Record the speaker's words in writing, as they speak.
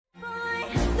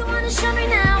show me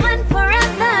now and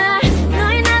forever. No,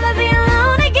 you'll never be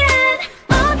alone again.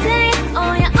 All day,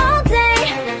 oh yeah, all day.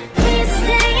 Please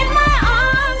stay in my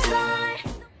arms, boy.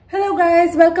 Hello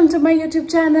guys, welcome to my YouTube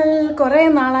channel. കുറേ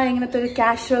നാളായി ഇങ്ങനത്തെ ഒരു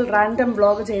casual random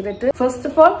vlog ചെയ്തിട്ട്. First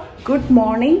of all good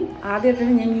morning.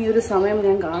 ആദ്യമായിട്ടാണ് ഞാൻ ഈ ഒരു സമയം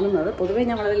ഞാൻ കാണുന്നത്. പൊതുവേ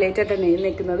ഞാൻ വളരെ ലേറ്റ് ആയിട്ടാണ്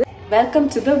എഴുന്നേൽക്കുന്നത്. Welcome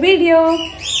to the video.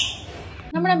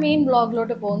 നമ്മുടെ മെയിൻ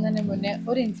വ്ലോഗിലോട്ട് പോകുന്നതിന് മുന്നേ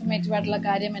ഒരു ഇൻഫർമേറ്റീവ് ആയിട്ടുള്ള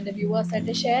കാര്യം എൻ്റെ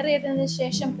വ്യൂവേഴ്സായിട്ട് ഷെയർ ചെയ്തതിന്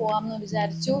ശേഷം പോകാമെന്ന്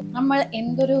വിചാരിച്ചു. നമ്മൾ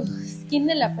എന്തൊരു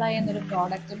സ്കിന്നിൽ അപ്ലൈ ചെയ്യുന്നൊരു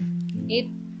പ്രോഡക്റ്റും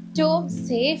ഏറ്റവും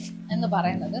സേഫ് എന്ന്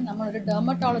പറയുന്നത് നമ്മളൊരു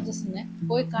ഡെർമറ്റോളജിസ്റ്റിനെ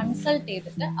പോയി കൺസൾട്ട്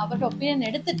ചെയ്തിട്ട് അവരുടെ ഒപ്പീനിയൻ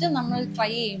എടുത്തിട്ട് നമ്മൾ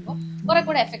ട്രൈ ചെയ്യുമ്പോൾ കുറെ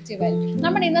കൂടെ എഫക്റ്റീവ് ആയിരിക്കും.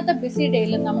 നമ്മുടെ ഇന്നത്തെ ബിസി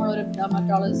ഡേയിൽ നമ്മളൊരു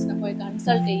ഡെർമറ്റോളജിസ്റ്റിനെ പോയി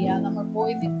കൺസൾട്ട് ചെയ്യുക, നമ്മൾ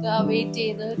പോയി നിൽക്കുക, വെയിറ്റ്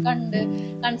ചെയ്ത് കണ്ട്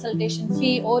കൺസൾട്ടേഷൻ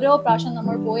ഫീ ഓരോ പ്രാവശ്യം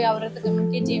നമ്മൾ പോയി അവരുടെ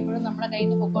കമ്മ്യൂണിക്കേറ്റ് ചെയ്യുമ്പോഴും നമ്മുടെ കയ്യിൽ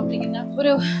നിന്ന് പോയിക്കൊണ്ടിരിക്കുന്ന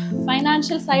ഒരു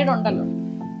ഫൈനാൻഷ്യൽ സൈഡ് ഉണ്ടല്ലോ.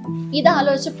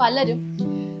 ഇതാലോചിച്ച് പലരും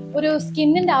ഒരു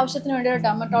സ്കിന്നിന്റെ ആവശ്യത്തിന് വേണ്ടി ഒരു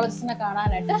ഡെർമറ്റോളജിസ്റ്റിനെ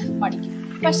കാണാനായിട്ട് പഠിക്കും.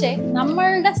 പക്ഷെ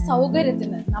നമ്മളുടെ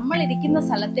സൗകര്യത്തിന് നമ്മളിരിക്കുന്ന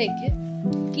സ്ഥലത്തേക്ക്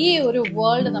ഈ ഒരു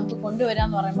വേൾഡ് നമുക്ക്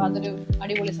കൊണ്ടുവരാന്ന് പറയുമ്പോൾ അതൊരു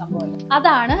അടിപൊളി സംഭവമല്ല.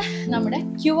 അതാണ് നമ്മുടെ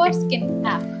CureSkin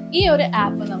ആപ്പ്. ഈ ഒരു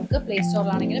ആപ്പ് നമുക്ക് പ്ലേ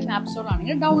സ്റ്റോറിലാണെങ്കിലും ആപ്പ്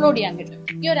സ്റ്റോറിലാണെങ്കിലും ഡൗൺലോഡ് ചെയ്യാൻ കിട്ടും.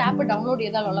 ഈ ഒരു ആപ്പ് ഡൗൺലോഡ്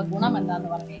ചെയ്താലുള്ള ഗുണം എന്താന്ന്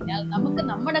പറഞ്ഞു കഴിഞ്ഞാൽ നമുക്ക്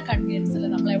നമ്മുടെ കൺവീനിയൻസിൽ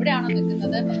നമ്മൾ എവിടെയാണോ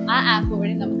നിൽക്കുന്നത് ആ ആപ്പ്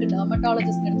വഴി നമുക്ക്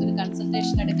ഡെർമറ്റോളജിസ്റ്റിന്റെ അടുത്തൊരു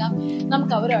കൺസൾട്ടേഷൻ എടുക്കാം.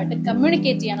 നമുക്ക് അവരുമായിട്ട്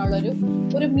കമ്മ്യൂണിക്കേറ്റ് ചെയ്യാനുള്ള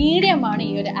ഒരു മീഡിയമാണ്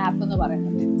ഈ ഒരു ആപ്പ് എന്ന്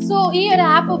പറയുന്നത്. സോ ഈ ഒരു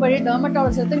ആപ്പ് വഴി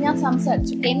ഡെർമറ്റോളജിസ്റ്റ് ഞാൻ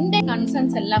സംസാരിച്ചു, എന്റെ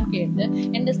കൺസേൺസ് എല്ലാം കേട്ട്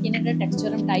എന്റെ സ്കിന്നിന്റെ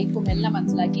ടെക്സ്ചറും ടൈപ്പും എല്ലാം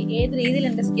മനസ്സിലാക്കി ഏത് രീതിയിൽ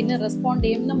എന്റെ സ്കിന്ന് റെസ്പോണ്ട്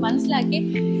ചെയ്യുമെന്ന് മനസ്സിലാക്കി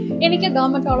എനിക്ക്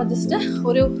ഡെർമറ്റോളജിസ്റ്റ്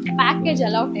ഒരു പാക്കേജ്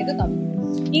അലോട്ട് ചെയ്ത് തന്നു.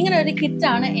 ഇങ്ങനെ ഒരു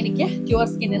കിറ്റാണ് എനിക്ക്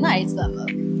CureSkin എന്ന് അയച്ചു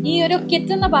തന്നത്. ഈ ഒരു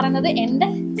കിറ്റ് എന്ന് പറയുന്നത് എന്റെ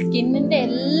സ്കിന്നിന്റെ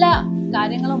എല്ലാ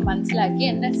കാര്യങ്ങളും മനസ്സിലാക്കി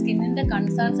എന്റെ സ്കിന്നിന്റെ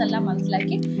കൺസേൺസ് എല്ലാം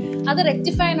മനസ്സിലാക്കി അത്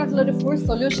റെക്ടിഫൈ ചെയ്യാനായിട്ടുള്ള ഒരു ഫുൾ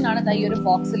സൊല്യൂഷൻ ആണ് ഈ ഒരു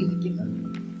ബോക്സിൽ ഇരിക്കുന്നത്.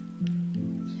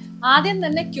 ആദ്യം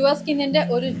തന്നെ CureSkinന്റെ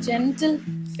ഒരു ജെന്റിൽ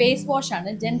ഫേസ് വാഷ് ആണ്,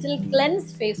 ജെന്റിൽ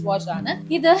ക്ലെൻസ് ഫേസ് വാഷ് ആണ്.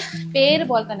 ഇത് പേര്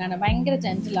പോലെ തന്നെയാണ്, ഭയങ്കര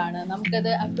ജെന്റിലാണ്. നമുക്കത്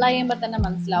അപ്ലൈ ചെയ്യുമ്പോൾ തന്നെ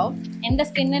മനസ്സിലാവും. എന്റെ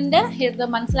സ്കിന്നിന്റെ ഇത്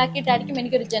മനസ്സിലാക്കിയിട്ടായിരിക്കും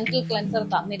എനിക്കൊരു ജെന്റിൽ ക്ലെൻസർ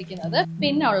തന്നിരിക്കുന്നത്.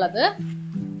 പിന്നെ ഉള്ളത്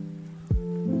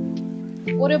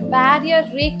ഒരു ബാരിയർ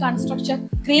റീകൺസ്ട്രക്ഷൻ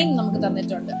ക്രീം നമുക്ക്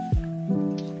തന്നിട്ടുണ്ട്.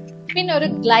 പിന്നെ ഒരു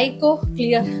ഗ്ലൈക്കോ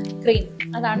ക്ലിയർ ക്രീം,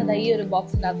 അതാണ് ഈ ഒരു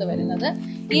ബോക്സിൻ്റെ അകത്ത് വരുന്നത്.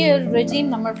 ഈ ഒരു റെജീം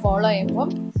നമ്മൾ ഫോളോ ചെയ്യുമ്പോൾ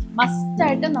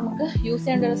മസ്റ്റായിട്ട് നമുക്ക് യൂസ്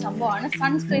ചെയ്യേണ്ട ഒരു സംഭവമാണ്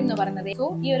സൺസ്ക്രീൻ എന്ന് പറയുന്നത്. സോ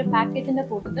ഈ ഒരു പാക്കേജിന്റെ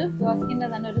കൂട്ടത്തിൽ CureSkinന്റെ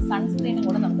തന്നെ ഒരു സൺസ്ക്രീനും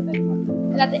കൂടെ നമുക്ക് തരുന്നുണ്ട്.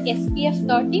 ഇതിനകത്ത് SPF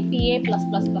 30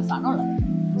 PA+++ ആണ് ഉള്ളത്.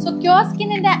 സോ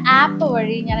CureSkinന്റെ ആപ്പ്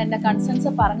വഴി ഞാൻ എന്റെ കൺസേൺസ്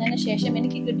പറഞ്ഞതിന് ശേഷം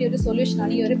എനിക്ക് കിട്ടിയ ഒരു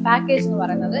സൊല്യൂഷനാണ് ഈ ഒരു പാക്കേജ് എന്ന്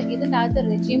പറയുന്നത്. ഇതിന്റെ അകത്ത്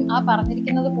റെജീം ആ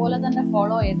പറഞ്ഞിരിക്കുന്നത് പോലെ തന്നെ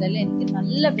ഫോളോ ചെയ്താൽ എനിക്ക്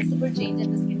നല്ല വിസിബിൾ ചേഞ്ച്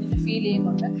എന്റെ സ്കിന്നിൽ ഫീൽ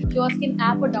ചെയ്യുന്നുണ്ട്. CureSkin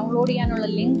ആപ്പ് ഡൗൺലോഡ് ചെയ്യാനുള്ള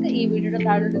ലിങ്ക് ഈ വീഡിയോയുടെ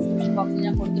താഴെ ഡിസ്ക്രിപ്ഷൻ ബോക്സിൽ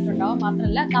ഞാൻ കൊടുത്തിട്ടുണ്ടാവും.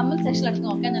 മാത്രമല്ല കമന്റ് സെക്ഷനിൽ എടുത്ത്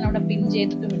നോക്കാൻ ഞാൻ അവിടെ പിൻ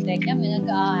ചെയ്തിട്ടും ഇട്ടേക്കാം.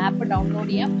 നിങ്ങൾക്ക് ആ ആപ്പ്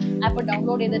ഡൗൺലോഡ് ചെയ്യാം. ആപ്പ്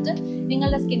ഡൗൺലോഡ് ചെയ്തിട്ട്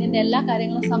നിങ്ങളുടെ സ്കിന്നിന്റെ എല്ലാ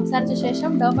കാര്യങ്ങളും സംസാരിച്ച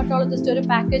ശേഷം ഡെർമറ്റോളജിസ്റ്റ് ഒരു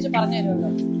പാക്കേജ് പറഞ്ഞു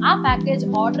തരുമല്ലോ. ആ പാക്കേജ്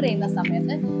ഓർഡർ ചെയ്യുന്ന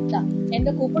സമയത്ത്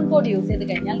എന്റെ കൂപ്പൺ കോഡ് യൂസ് ചെയ്ത്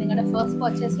കഴിഞ്ഞാൽ നിങ്ങളുടെ ഫസ്റ്റ്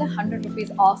പർച്ചേസിൽ 100 rupees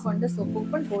ഓഫ് ഉണ്ട്. സോ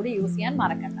കൂപ്പൺ കോഡ് യൂസ് ചെയ്യാൻ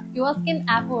മറക്കണ്ട. CureSkin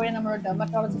ആപ്പ് വഴി നമ്മൾ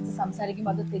ഡെർമറ്റോളജിസ്റ്റ്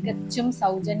സംസാരിക്കുമ്പോൾ അത് തികച്ചും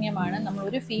സൗജന്യമാണ്. നമ്മൾ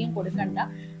ഒരു ഫീയും കൊടുക്കണ്ട.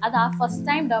 അത് ആ ഫസ്റ്റ്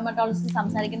ടൈം ഡെർമറ്റോളജിസ്റ്റ്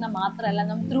സംസാരിക്കുന്ന മാത്രമല്ല,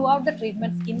 നമുക്ക് through out the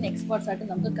treatment skin experts ആയിട്ട്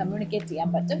നമുക്ക് കമ്മ്യൂണിക്കേറ്റ്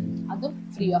ചെയ്യാൻ പറ്റും. അതും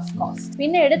ഫ്രീ ഓഫ് കോസ്റ്റ്.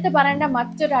 പിന്നെ എടുത്ത് പറയേണ്ട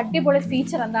മറ്റൊരു അടിപൊളി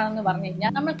ഫീച്ചർ എന്താണെന്ന് പറഞ്ഞു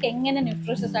കഴിഞ്ഞാൽ നമ്മൾക്ക് എങ്ങനെ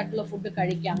ന്യൂട്രീഷ്യസ് ആയിട്ടുള്ള ഫുഡ്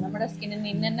കഴിക്കാം, നമ്മുടെ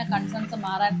സ്കിന്നിന് ഇന്ന കൺസേൺസ്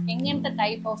മാറാൻ എങ്ങനത്തെ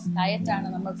ടൈപ്പ് ഓഫ് ഡയറ്റ് ആണ്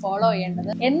നമ്മൾ ഫോളോ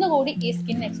ചെയ്യേണ്ടത് എന്നുകൂടി ഈ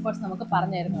സ്കിൻ എക്സ്പേർട്സ് നമുക്ക്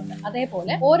പറഞ്ഞു തരുന്നുണ്ട്.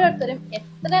 അതേപോലെ ഓരോരുത്തരും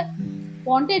എത്ര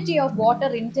ക്വാണ്ടിറ്റി ഓഫ്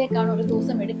വാട്ടർ ഇൻടേക്ക് ആണ് ഒരു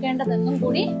ദിവസം എടുക്കേണ്ടതെന്നും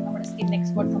കൂടി നമ്മുടെ സ്കിൻ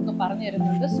എക്സ്പേർട്സ് നമുക്ക് പറഞ്ഞു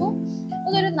തരുന്നുണ്ട്. സോ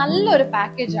അതൊരു നല്ലൊരു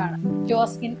പാക്കേജ് ആണ്.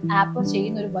 CureSkin ആപ്പ്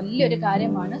ചെയ്യുന്ന ഒരു വലിയൊരു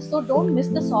കാര്യമാണ്. So don't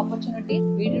miss this opportunity.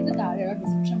 വീഡിയോയുടെ താഴെയുള്ള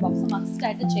ഡിസ്ക്രിപ്ഷൻ ബോക്സ് മസ്റ്റ്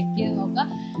ആയിട്ട് ചെക്ക് ചെയ്ത് നോക്കുക.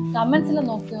 കമന്റ്സിൽ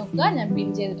നോക്കി നോക്കുക, ഞാൻ പിൻ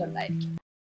ചെയ്തിട്ടുണ്ടായിരിക്കും.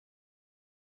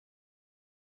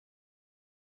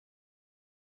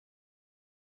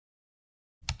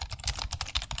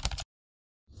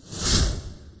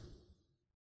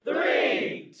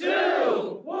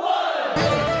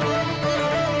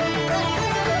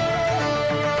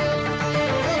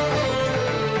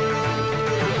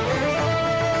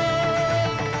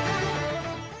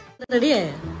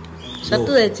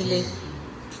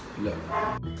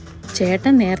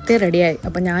 ചേട്ടൻ നേരത്തെ റെഡിയായി.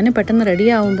 അപ്പം ഞാൻ പെട്ടെന്ന് റെഡി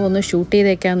ആകുമ്പോൾ ഒന്ന് ഷൂട്ട്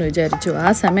ചെയ്തേക്കാമെന്ന് വിചാരിച്ചു. ആ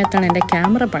സമയത്താണ് എൻ്റെ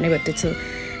ക്യാമറ പണി പറ്റിച്ചത്.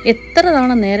 എത്ര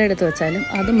തവണ നേരെ എടുത്ത് വെച്ചാലും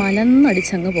അത്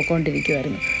മലന്നടിച്ചങ്ങ്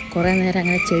പൊയ്ക്കൊണ്ടിരിക്കുമായിരുന്നു. കുറേ നേരം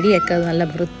അങ്ങനെ ചെടിയൊക്കെ അത് നല്ല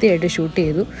വൃത്തിയായിട്ട് ഷൂട്ട്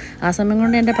ചെയ്തു. ആ സമയം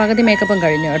കൊണ്ട് എൻ്റെ പകുതി മേക്കപ്പും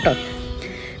കഴിഞ്ഞു കേട്ടോ.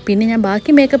 പിന്നെ ഞാൻ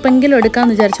ബാക്കി മേക്കപ്പ് എങ്കിലും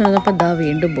എടുക്കാമെന്ന് വിചാരിച്ചുകൊണ്ടിരുന്നപ്പോൾ ദാ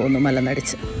വീണ്ടും പോന്നു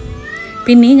മലന്നടിച്ച്.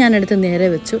 പിന്നെയും ഞാനെടുത്ത് നേരെ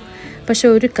വെച്ചു. പക്ഷെ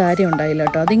ഒരു കാര്യം ഉണ്ടായില്ല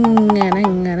കേട്ടോ.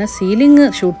 ഇങ്ങനെ സീലിംഗ്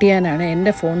ഷൂട്ട് ചെയ്യാനാണ്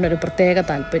എൻ്റെ ഫോണിനൊരു പ്രത്യേക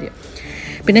താല്പര്യം.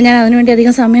 പിന്നെ ഞാൻ അതിനുവേണ്ടി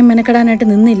അധികം സമയം മെനക്കെടാനായിട്ട്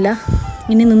നിന്നില്ല.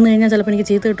 ഇനി നിന്ന് കഴിഞ്ഞാൽ ചിലപ്പോൾ എനിക്ക്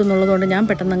ചീത്ത കിട്ടുമെന്നുള്ളതുകൊണ്ട് ഞാൻ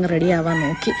പെട്ടെന്ന് അങ്ങ് റെഡി ആവാൻ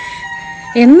നോക്കി.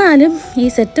 എന്നാലും ഈ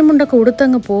സെറ്റ് മുണ്ടൊക്കെ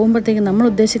ഉടുത്തങ്ങ് പോകുമ്പോഴത്തേക്കും നമ്മൾ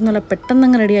ഉദ്ദേശിക്കുന്ന പോലെ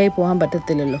പെട്ടെന്നങ്ങ് റെഡിയായി പോകാൻ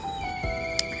പറ്റത്തില്ലല്ലോ.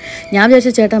 ഞാൻ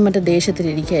വിചാരിച്ച ചേട്ടൻ മറ്റേ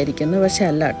ദേഷ്യത്തിലിരിക്കുകയായിരിക്കുന്നു, പക്ഷേ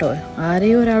അല്ല കേട്ടോ.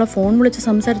 ആരെയോ ഒരാളെ ഫോൺ വിളിച്ച്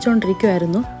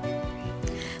സംസാരിച്ചുകൊണ്ടിരിക്കുമായിരുന്നു.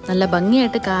 നല്ല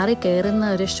ഭംഗിയായിട്ട് കാറിൽ കയറുന്ന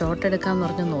ഒരു ഷോട്ട് എടുക്കാമെന്ന്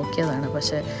പറഞ്ഞ് നോക്കിയതാണ്.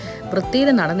 പക്ഷേ വൃത്തിയിൽ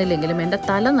നടന്നില്ലെങ്കിലും എൻ്റെ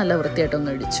തല നല്ല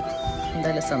വൃത്തിയായിട്ടൊന്ന് ഇടിച്ചു.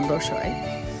 എന്തായാലും സന്തോഷമായി.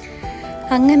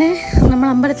 അങ്ങനെ നമ്മൾ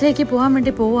അമ്പലത്തിലേക്ക് പോകാൻ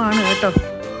വേണ്ടി പോവുകയാണ് കേട്ടോ.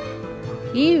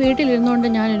 ഈ വീട്ടിലിരുന്നുകൊണ്ട്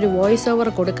ഞാനൊരു വോയിസ് ഓവർ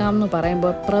കൊടുക്കാമെന്ന്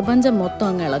പറയുമ്പോൾ പ്രപഞ്ചം മൊത്തം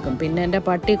അങ്ങ് ഇളകും. പിന്നെ എൻ്റെ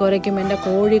പട്ടി കുരയ്ക്കും, എൻ്റെ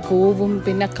കോഴി കൂവും,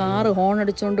 പിന്നെ കാറ് ഹോൺ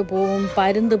അടിച്ചുകൊണ്ട് പോവും,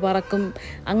 പരുന്ത് പറക്കും.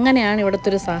 അങ്ങനെയാണ് ഇവിടുത്തെ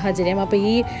ഒരു സാഹചര്യം. അപ്പോൾ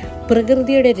ഈ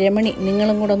പ്രകൃതിയുടെ രമണി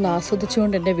നിങ്ങളും കൂടെ ഒന്ന്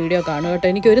ആസ്വദിച്ചുകൊണ്ട് എൻ്റെ വീഡിയോ കാണുക കേട്ടോ.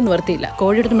 എനിക്കൊരു നിവർത്തിയില്ല.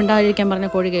 കോഴിയെടുത്ത് മിണ്ടാതിരിക്കാൻ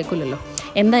പറഞ്ഞാൽ കോഴി കേൾക്കില്ലല്ലോ.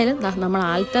 എന്തായാലും നമ്മൾ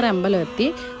ആൽത്തറ അമ്പലം എത്തി.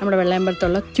 നമ്മുടെ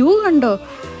വെള്ളയമ്പലത്തുള്ള ക്യൂ കണ്ടോ,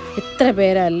 എത്ര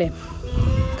പേരല്ലേ.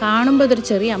 കാണുമ്പോൾ ഇതൊരു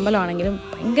ചെറിയ അമ്പലമാണെങ്കിലും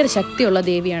ഭയങ്കര ശക്തിയുള്ള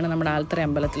ദേവിയാണ് നമ്മുടെ ആൽത്തറ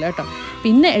അമ്പലത്തിൽ കേട്ടോ.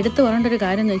 പിന്നെ എടുത്തു പറയേണ്ട ഒരു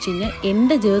കാര്യം എന്ന് വെച്ച് കഴിഞ്ഞാൽ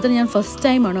എൻ്റെ ജീവിതത്തിൽ ഞാൻ ഫസ്റ്റ്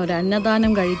ടൈമാണ് ഒരു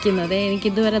അന്നദാനം കഴിക്കുന്നത്.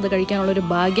 എനിക്കിതുവരെ അത് കഴിക്കാനുള്ളൊരു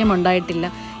ഭാഗ്യം ഉണ്ടായിട്ടില്ല.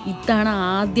 ഇതാണ്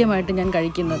ആദ്യമായിട്ട് ഞാൻ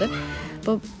കഴിക്കുന്നത്.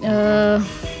 അപ്പോൾ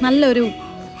നല്ലൊരു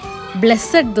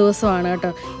ബ്ലെസ്സഡ് ദിവസമാണ്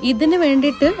കേട്ടോ. ഇതിന്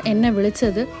വേണ്ടിയിട്ട് എന്നെ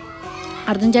വിളിച്ചത്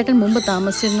അർജുൻ ചേട്ടൻ മുമ്പ്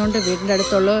താമസിച്ചിരുന്നുകൊണ്ട് വീടിൻ്റെ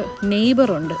അടുത്തുള്ള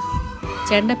നെയ്ബറുണ്ട്.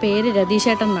 ചേട്ടൻ്റെ പേര്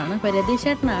രതീഷേട്ടൻ എന്നാണ്. അപ്പോൾ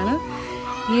രതീഷേട്ടനാണ്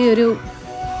ഈ ഒരു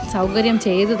സൗകര്യം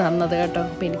ചെയ്ത് തന്നത് കേട്ടോ.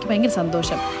 അപ്പോൾ എനിക്ക് ഭയങ്കര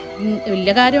സന്തോഷം.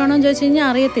 വലിയ കാര്യമാണോ എന്ന് ചോദിച്ചു കഴിഞ്ഞാൽ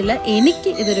അറിയത്തില്ല. എനിക്ക്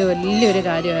ഇതൊരു വലിയൊരു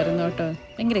കാര്യമായിരുന്നു കേട്ടോ.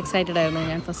 ഭയങ്കര എക്സൈറ്റഡ് ആയിരുന്നു.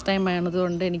 ഞാൻ ഫസ്റ്റ് ടൈം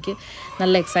ആയതുകൊണ്ട് എനിക്ക്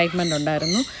നല്ല എക്സൈറ്റ്മെൻറ്റ്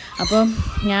ഉണ്ടായിരുന്നു. അപ്പം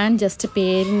ഞാൻ ജസ്റ്റ്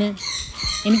പേരിന്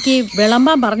എനിക്ക്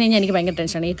വിളമ്പാൻ പറഞ്ഞു കഴിഞ്ഞാൽ എനിക്ക് ഭയങ്കര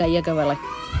ടെൻഷനാണ്. ഈ കൈയൊക്കെ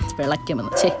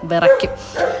വിറയ്ക്കും.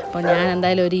 അപ്പോൾ ഞാൻ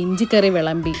എന്തായാലും ഒരു ഇഞ്ചിക്കറി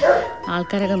വിളമ്പി.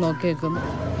 ആൾക്കാരൊക്കെ നോക്കി വെക്കുന്നു.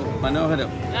 മനോഹരം.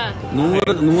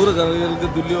 100 കറികൾക്ക്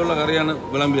തുല്യമുള്ള കറിയാണ്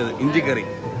വിളമ്പിയത്. ഇഞ്ചിക്കറി.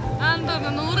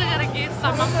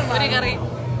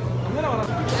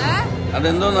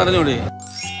 അതെന്തോന്ന് അറിഞ്ഞൂടെ?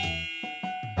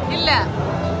 ഇല്ല.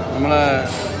 നമ്മളെ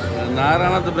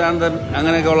നാരായണത്ത് ഭ്രാന്തൻ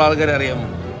അങ്ങനെയൊക്കെ ഉള്ള ആൾക്കാരെ അറിയാമോ?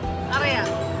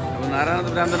 അപ്പൊ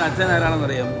നാരായണത്ത് ഭ്രാന്തൻ അച്ഛൻ ആരാണെന്ന്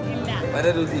അറിയാമോ?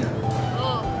 വരരുചി.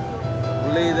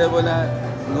 പുള്ളി ഇതേപോലെ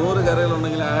 100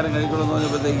 കറികളുണ്ടെങ്കിൽ ആഹാരം കഴിക്കുള്ളൂ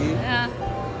പറഞ്ഞപ്പോഴത്തേക്ക്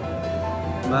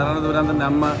നാരായണത്ത് ഭ്രാന്തന്റെ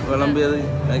അമ്മ വിളമ്പിയത്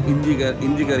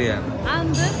ഇഞ്ചിക്കറിയാണ്.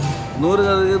 100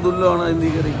 കറിക്ക് തുല്യമാണ്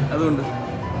ഇഞ്ചിക്കറി. അതുകൊണ്ട്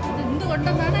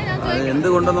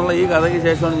എന്തുകൊണ്ടെന്നുള്ള ഈ കഥയ്ക്ക്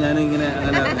ശേഷമാണ് ഞാനിങ്ങനെ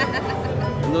അങ്ങനെ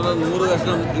എന്തുകൊണ്ട് 100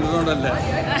 കഷ്ണം ഇരുന്നുകൊണ്ടല്ല.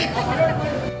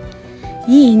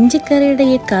 ഈ ഇഞ്ചിക്കറിയുടെ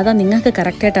ഈ കഥ നിങ്ങൾക്ക്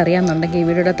കറക്റ്റായിട്ട് അറിയാമെന്നുണ്ടെങ്കിൽ ഈ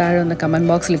വീഡിയോയുടെ താഴെ ഒന്ന് കമൻറ്റ്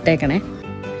ബോക്സിൽ ഇട്ടേക്കണേ.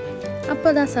 അപ്പോൾ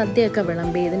അതാ സദ്യയൊക്കെ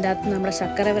വിളമ്പി. ഇതിൻ്റെ അകത്ത് നമ്മുടെ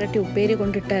ശർക്കര വരട്ടി ഉപ്പേരി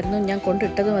കൊണ്ടിട്ടായിരുന്നു. ഞാൻ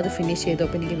കൊണ്ടിട്ടതും അത് ഫിനിഷ് ചെയ്തു.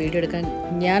 അപ്പോൾ എനിക്ക് വീഡിയോ എടുക്കാൻ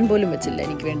ഞാൻ പോലും വെച്ചില്ല,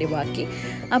 എനിക്ക് വേണ്ടി ബാക്കി.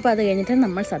 അപ്പോൾ അത് കഴിഞ്ഞിട്ട്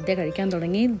നമ്മൾ സദ്യ കഴിക്കാൻ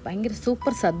തുടങ്ങി. ഭയങ്കര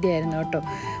സൂപ്പർ സദ്യ ആയിരുന്നു കേട്ടോ.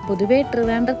 പൊതുവേ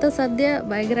ട്രിവാൻഡ്രത്തെ സദ്യ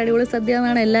ഭയങ്കര അടിപൊളി സദ്യ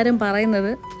എന്നാണ് എല്ലാവരും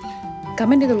പറയുന്നത്.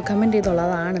 കമൻറ്റ് ചെയ്തോളൂ.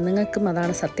 അതാണ് നിങ്ങൾക്കും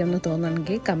അതാണ് സത്യം എന്ന്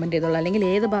തോന്നുകയാണെങ്കിൽ കമൻറ്റ് ചെയ്തോളൂ. അല്ലെങ്കിൽ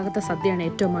ഏത് ഭാഗത്തെ സദ്യയാണ്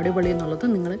ഏറ്റവും അടിപൊളി എന്നുള്ളത്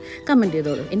നിങ്ങൾ കമൻറ്റ്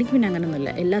ചെയ്തോളൂ. എനിക്ക് പിന്നെ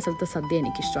അങ്ങനെയൊന്നുമില്ല. എല്ലാ സ്ഥലത്തെ സദ്യ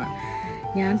എനിക്കിഷ്ടമാണ്.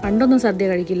 ഞാൻ പണ്ടൊന്നും സദ്യ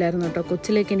കഴിക്കില്ലായിരുന്നു കേട്ടോ.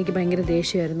 കൊച്ചിലേക്ക് എനിക്ക് ഭയങ്കര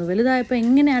ദേഷ്യമായിരുന്നു. വലുതായപ്പോൾ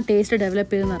എങ്ങനെ ആ ടേസ്റ്റ്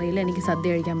ഡെവലപ്പ് ചെയ്തെന്ന് അറിയില്ല. എനിക്ക് സദ്യ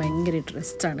കഴിക്കാൻ ഭയങ്കര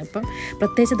ഇൻട്രസ്റ്റാണ് ഇപ്പം.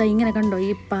 പ്രത്യേകിച്ച് ഇങ്ങനെ കണ്ടോ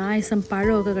ഈ പായസം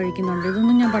പഴമൊക്കെ കഴിക്കുന്നുണ്ട്.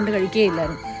 ഇതൊന്നും ഞാൻ പണ്ട്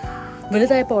കഴിക്കുകയില്ലായിരുന്നു.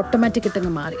 വലുതായപ്പോൾ ഓട്ടോമാറ്റിക്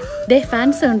ഇട്ടങ്ങ് മാറി.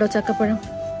 ഫാൻസ് കണ്ടോ ചക്കപ്പഴം.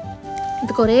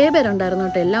 ഇത് കുറേ പേരുണ്ടായിരുന്നു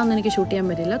കേട്ടോ. എല്ലാം ഒന്നും എനിക്ക് ഷൂട്ട് ചെയ്യാൻ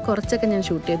പറ്റില്ല. കുറച്ചൊക്കെ ഞാൻ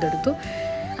ഷൂട്ട് ചെയ്തെടുത്തു.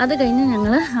 അത് കഴിഞ്ഞ്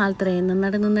ഞങ്ങൾ ആൽത്തറയിൽ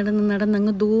നിന്ന്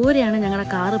നടന്നങ്ങ് ദൂരെയാണ് ഞങ്ങളുടെ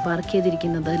കാറ് പാർക്ക്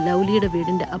ചെയ്തിരിക്കുന്നത്, ലൗലിയുടെ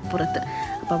വീടിൻ്റെ അപ്പുറത്ത്.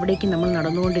 അപ്പോൾ അവിടേക്ക് നമ്മൾ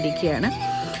നടന്നുകൊണ്ടിരിക്കുകയാണ്.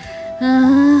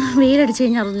 വെയിലടിച്ച്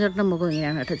കഴിഞ്ഞാൽ അർജുനേട്ടൻ്റെ മുഖം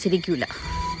ഇങ്ങനെയാണ് കേട്ടോ, ചിരിക്കില്ല.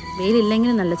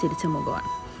 വെയിലില്ലെങ്കിലും നല്ല ചിരിച്ച മുഖമാണ്.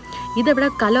 ഇതിവിടെ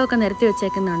കലമൊക്കെ നിരത്തി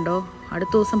വെച്ചേക്കുന്നുണ്ടോ.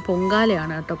 അടുത്ത ദിവസം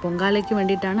പൊങ്കാലയാണ് കേട്ടോ. പൊങ്കാലയ്ക്ക്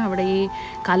വേണ്ടിയിട്ടാണ് അവിടെ ഈ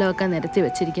കലമൊക്കെ നിരത്തി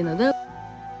വെച്ചിരിക്കുന്നത്.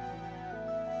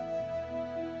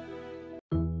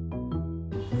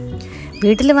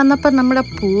 വീട്ടിൽ വന്നപ്പോൾ നമ്മുടെ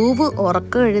പൂവ്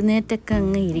ഉറക്കം എഴുന്നേറ്റൊക്കെ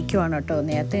അങ്ങ് ഇരിക്കുവാണ് കേട്ടോ.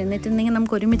 നേരത്തെ എഴുന്നേറ്റുണ്ടെങ്കിൽ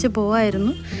നമുക്ക് ഒരുമിച്ച്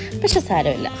പോകാമായിരുന്നു, പക്ഷെ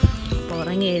സാരമില്ല. അപ്പോൾ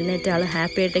ഉറങ്ങി എഴുന്നേറ്റ ആൾ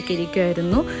ഹാപ്പി ആയിട്ടൊക്കെ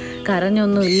ഇരിക്കുമായിരുന്നു.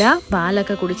 കരഞ്ഞൊന്നുമില്ല.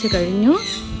 പാലൊക്കെ കുടിച്ച് കഴിഞ്ഞു.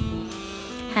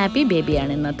 ഹാപ്പി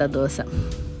ബേബിയാണ് ഇന്നത്തെ ദിവസം.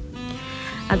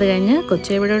 അത് കഴിഞ്ഞ്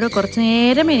കൊച്ചേവിടോട് കുറച്ച്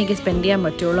നേരമേ എനിക്ക് സ്പെൻഡ് ചെയ്യാൻ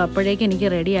പറ്റുള്ളൂ. അപ്പോഴേക്കും എനിക്ക്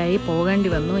റെഡിയായി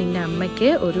പോകേണ്ടി വന്നു. എൻ്റെ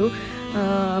അമ്മയ്ക്ക് ഒരു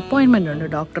അപ്പോയിൻമെൻ്റ് ഉണ്ട്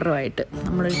ഡോക്ടറുമായിട്ട്.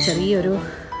 നമ്മളൊരു ചെറിയൊരു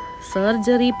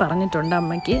സർജറി പറഞ്ഞിട്ടുണ്ട്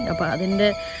അമ്മയ്ക്ക്. അപ്പോൾ അതിൻ്റെ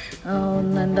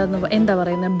എന്താ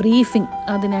പറയുന്നത് ബ്രീഫിങ്,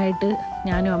 അതിനായിട്ട്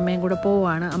ഞാനും അമ്മയും കൂടെ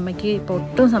പോവുകയാണ്. അമ്മയ്ക്ക് ഇപ്പോൾ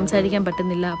ഒട്ടും സംസാരിക്കാൻ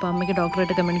പറ്റുന്നില്ല. അപ്പോൾ അമ്മയ്ക്ക്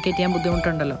ഡോക്ടറായിട്ട് കമ്മ്യൂണിക്കേറ്റ് ചെയ്യാൻ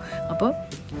ബുദ്ധിമുട്ടുണ്ടല്ലോ. അപ്പോൾ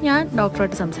ഞാൻ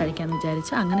ഡോക്ടറായിട്ട് സംസാരിക്കാമെന്ന്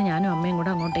വിചാരിച്ച് അങ്ങനെ ഞാനും അമ്മയും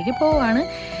കൂടെ അങ്ങോട്ടേക്ക് പോവുകയാണ്.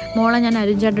 മോളെ ഞാൻ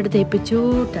അരുൺചാൻ്റെ അടുത്ത് ഏൽപ്പിച്ചു.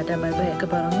 ടാറ്റാ ബൈ ബൈ ഒക്കെ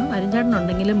പറഞ്ഞു.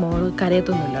 അരുൺചാട്ടനുണ്ടെങ്കിലും മോള്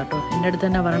കരയത്തൊന്നുമില്ല കേട്ടോ. എൻ്റെ അടുത്ത്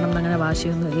തന്നെ വരണം എന്നങ്ങനെ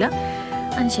വാശിയൊന്നുമില്ല.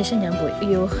 അതിനുശേഷം ഞാൻ പോയി.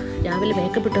 അയ്യോ, രാവിലെ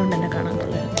മേക്കപ്പ് ഇട്ടുകൊണ്ട് എന്നെ കാണാൻ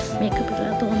തുടങ്ങി. മേക്കപ്പ്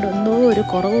ഇടാത്തതുകൊണ്ട് എന്തോ ഒരു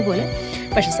കുറവ് പോലെ,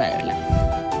 പക്ഷെ സാരമില്ല.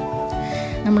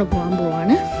 നമ്മൾ പോകാൻ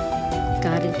പോവാണ്.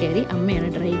 കാറിൽ കയറി. അമ്മയാണ്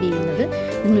ഡ്രൈവ് ചെയ്യുന്നത്.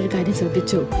 നിങ്ങളൊരു കാര്യം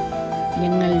ശ്രദ്ധിച്ചോ,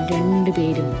 ഞങ്ങൾ 2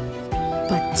 പേരും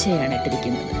പച്ചയാണ്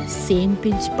ഇട്ടിരിക്കുന്നത്. Same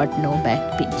pinch but no back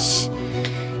pinch.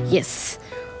 Yes,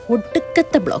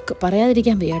 ഒടുക്കത്തെ ബ്ലോക്ക്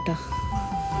പറയാതിരിക്കാൻ വയ്യ കേട്ടോ.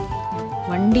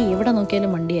 വണ്ടി എവിടെ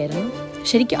നോക്കിയാലും വണ്ടിയായിരുന്നു.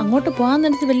 ശരിക്കും അങ്ങോട്ട് പോകാൻ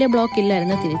നേരത്ത് വലിയ ബ്ലോക്ക്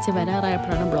ഇല്ലായിരുന്നു, തിരിച്ച്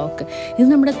വരാറായപ്പോഴാണ് ബ്ലോക്ക്. ഇത്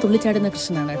നമ്മുടെ തുള്ളിച്ചാടുന്ന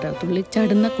കൃഷ്ണനാണ് കേട്ടോ,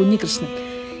 തുള്ളിച്ചാടുന്ന കുഞ്ഞു കൃഷ്ണൻ.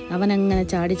 അവനങ്ങനെ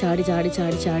ചാടി ചാടി ചാടി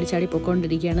ചാടി ചാടി ചാടി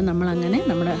പൊയ്ക്കൊണ്ടിരിക്കുകയാണ്. നമ്മളങ്ങനെ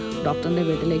നമ്മുടെ ഡോക്ടറിൻ്റെ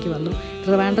വീട്ടിലേക്ക് വന്നു.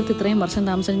 ട്രിവാൻഡ്രത്ത് ഇത്രയും വർഷം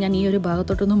താമസം ഞാൻ ഈ ഒരു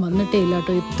ഭാഗത്തോട്ടൊന്നും വന്നിട്ടേ ഇല്ല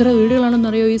കേട്ടോ. എത്ര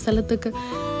വീടുകളാണെന്നറിയോ ഈ സ്ഥലത്തൊക്കെ.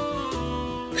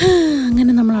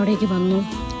 അങ്ങനെ നമ്മൾ അവിടേക്ക് വന്നു.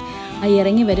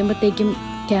 ഇറങ്ങി വരുമ്പോഴത്തേക്കും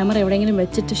ക്യാമറ എവിടെയെങ്കിലും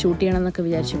വെച്ചിട്ട് ഷൂട്ട് ചെയ്യണമെന്നൊക്കെ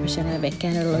വിചാരിച്ചു. പക്ഷേ അങ്ങനെ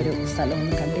വെക്കാനുള്ളൊരു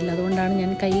സ്ഥലമൊന്നും കണ്ടില്ല. അതുകൊണ്ടാണ്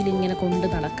ഞാൻ കയ്യിൽ ഇങ്ങനെ കൊണ്ട്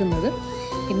നടക്കുന്നത്.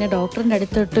 പിന്നെ ഡോക്ടറിൻ്റെ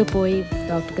അടുത്തോട്ട് പോയി,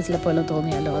 ഡോക്ടർക്ക് ചിലപ്പോൾ എല്ലാം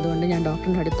തോന്നിയാലോ, അതുകൊണ്ട് ഞാൻ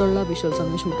ഡോക്ടറിൻ്റെ അടുത്തുള്ള വിഷ്വൽസ്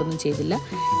ഒന്നും ഷൂട്ടൊന്നും ചെയ്തില്ല.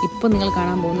 ഇപ്പോൾ നിങ്ങൾ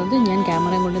കാണാൻ പോകുന്നത് ഞാൻ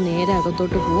ക്യാമറയും കൊണ്ട് നേരെ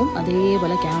അകത്തോട്ട് പോവും.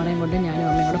 അതേപോലെ ക്യാമറയും കൊണ്ട് ഞാനും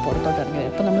അമ്മയും കൂടെ പുറത്തോട്ട് ഇറങ്ങി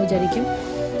വരും. അപ്പോൾ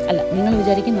നിങ്ങൾ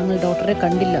വിചാരിക്കും നമ്മൾ ഡോക്ടറെ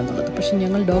കണ്ടില്ല എന്നുള്ളത്. പക്ഷേ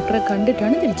ഞങ്ങൾ ഡോക്ടറെ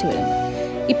കണ്ടിട്ടാണ് തിരിച്ചു വരുന്നത്.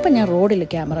 ഇപ്പം ഞാൻ റോഡിൽ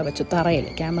ക്യാമറ വെച്ചു, തറയിൽ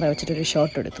ക്യാമറ വെച്ചിട്ടൊരു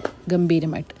ഷോട്ട് എടുത്തു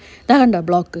ഗംഭീരമായിട്ട്. ഇതാ കണ്ടോ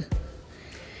ബ്ലോക്ക്.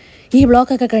 ഈ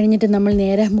ബ്ലോക്കൊക്കെ കഴിഞ്ഞിട്ട് നമ്മൾ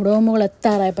നേരെ മുടവമുകൾ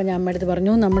എത്താറായപ്പോൾ ഞാൻ അമ്മയുടെ അടുത്ത്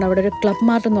പറഞ്ഞു, നമ്മുടെ അവിടെ ഒരു ക്ലബ്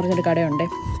മാർട്ട് എന്ന് പറഞ്ഞൊരു കടയുണ്ട്,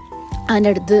 അതിൻ്റെ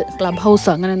അടുത്ത് ക്ലബ് ഹൗസ്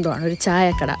അങ്ങനെ എന്തോ ആണ്, ഒരു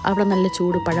ചായക്കട. അവിടെ നല്ല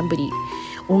ചൂട് പഴംപൊരി,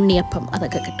 ഉണ്ണിയപ്പം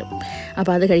അതൊക്കെ കിട്ടും.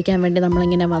 അപ്പോൾ അത് കഴിക്കാൻ വേണ്ടി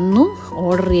നമ്മളിങ്ങനെ വന്നു,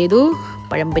 ഓർഡർ ചെയ്തു.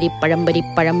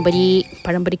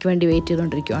 പഴംപൊരിക്ക് വേണ്ടി വെയിറ്റ്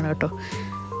ചെയ്തുകൊണ്ടിരിക്കുകയാണ് കേട്ടോ.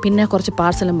 പിന്നെ കുറച്ച്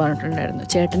പാർസലും പറഞ്ഞിട്ടുണ്ടായിരുന്നു.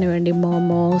 ചേട്ടന് വേണ്ടി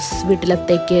മോമോസ്,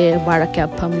 വീട്ടിലത്തേക്ക്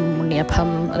വാഴക്കപ്പം, ഉണ്ണിയപ്പം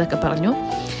അതൊക്കെ പറഞ്ഞു.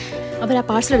 അവർ ആ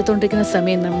പാർസൽ എടുത്തുകൊണ്ടിരിക്കുന്ന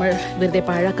സമയം നമ്മൾ വെറുതെ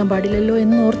പാഴാക്കാൻ പാടില്ലല്ലോ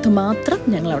എന്നോർത്ത് മാത്രം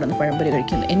ഞങ്ങൾ അവിടെ നിന്ന് പഴംപൊരി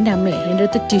കഴിക്കുന്നു. എൻ്റെ അമ്മയെ എൻ്റെ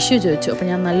അടുത്ത് ടിഷ്യൂ ചോദിച്ചു. അപ്പോൾ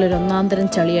ഞാൻ നല്ലൊരു ഒന്നാന്തരം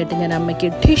ചളിയായിട്ട് ഞാൻ അമ്മയ്ക്ക്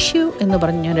ടിഷ്യൂ എന്ന്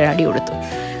പറഞ്ഞ് ഞാനൊരു അടി കൊടുത്തു.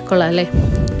 കൊള്ളാം അല്ലേ,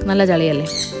 നല്ല ചളിയല്ലേ.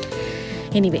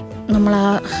 എനിവേ, നമ്മൾ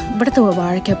ഇവിടുത്തെ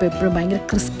വാഴക്കപ്പം എപ്പോഴും ഭയങ്കര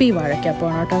ക്രിസ്പി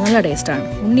വാഴക്കപ്പമാണ് കേട്ടോ, നല്ല ടേസ്റ്റാണ്.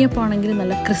 ഉണ്ണിയപ്പം ആണെങ്കിൽ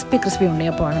നല്ല ക്രിസ്പി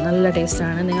ഉണ്ണിയപ്പമാണ്, നല്ല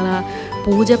ടേസ്റ്റാണ്. നിങ്ങൾ ആ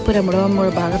പൂജപ്പുര മുടവമ്പുഴ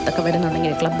ഭാഗത്തൊക്കെ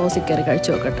വരുന്നുണ്ടെങ്കിൽ ക്ലബ് ഹൗസിൽ കയറി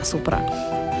കഴിച്ചു നോക്കട്ടെ, സൂപ്പറാണ്.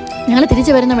 ഞങ്ങൾ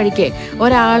തിരിച്ച് വരുന്ന വഴിക്ക്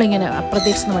ഒരാളിങ്ങനെ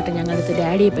അപ്രതീക്ഷിതമായിട്ട് ഞങ്ങളുടെ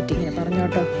ഡാഡിയെ പറ്റി ഇങ്ങനെ പറഞ്ഞു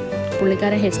കേട്ടോ.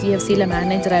 പുള്ളിക്കാരൻ HDFCയിലെ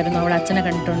മാനേജറായിരുന്നു. അവിടെ അച്ഛനെ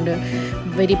കണ്ടിട്ടുണ്ട്,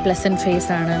 വെരി പ്ലസൻറ്റ്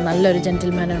ഫേസാണ്, നല്ലൊരു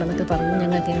ജെൻറ്റിൽമാനാണെന്നൊക്കെ പറഞ്ഞ്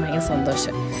ഞങ്ങൾക്ക് ഭയങ്കര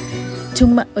സന്തോഷം.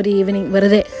 ചുമ്മാ ഒരു ഈവനിങ്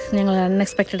വെറുതെ ഞങ്ങൾ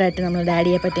അൺഎക്സ്പെക്റ്റഡ് ആയിട്ട് നമ്മൾ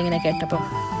ഡാഡിയെ പറ്റി ഇങ്ങനെ കേട്ടപ്പോൾ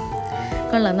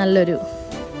കൊള്ളാം, നല്ലൊരു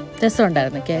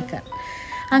രസമുണ്ടായിരുന്നു കേൾക്കാൻ.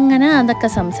 അങ്ങനെ അതൊക്കെ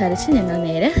സംസാരിച്ച് ഞങ്ങൾ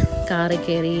നേരെ കാറിൽ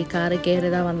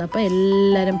കയറിയതാ വന്നപ്പോൾ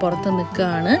എല്ലാവരും പുറത്ത്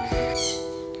നിൽക്കുകയാണ്.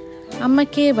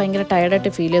 അമ്മയ്ക്ക് ഭയങ്കര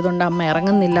ടയർഡായിട്ട് ഫീൽ ചെയ്തുകൊണ്ട് അമ്മ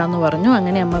ഇറങ്ങുന്നില്ല എന്ന് പറഞ്ഞു.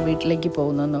 അങ്ങനെ അമ്മ വീട്ടിലേക്ക്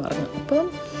പോകുന്നെന്ന് പറഞ്ഞു. അപ്പം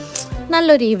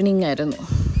നല്ലൊരു ഈവനിങ് ആയിരുന്നു.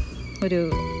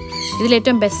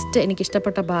 ഇതിലേറ്റവും ബെസ്റ്റ്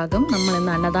എനിക്കിഷ്ടപ്പെട്ട ഭാഗം നമ്മൾ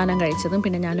ഇന്ന് അന്നദാനം കഴിച്ചതും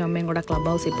പിന്നെ ഞാനും അമ്മയും കൂടെ ക്ലബ്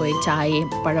ഹൗസിൽ പോയി ചായയും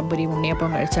പഴംപൊരിയും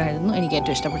ഉണ്ണിയപ്പം കഴിച്ചായിരുന്നു എനിക്ക്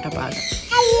ഏറ്റവും ഇഷ്ടപ്പെട്ട ഭാഗം.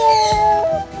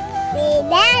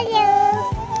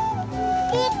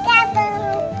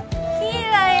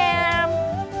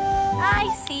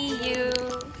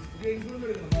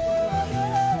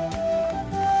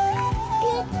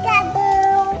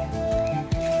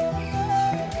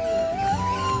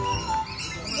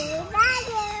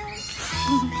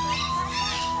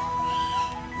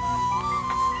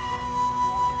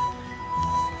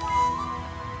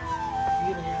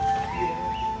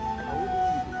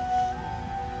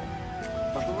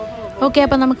 ഓക്കെ,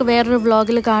 അപ്പം നമുക്ക് വേറൊരു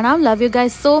വ്ളോഗിൽ കാണാം. Love you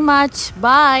guys so much.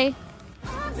 By.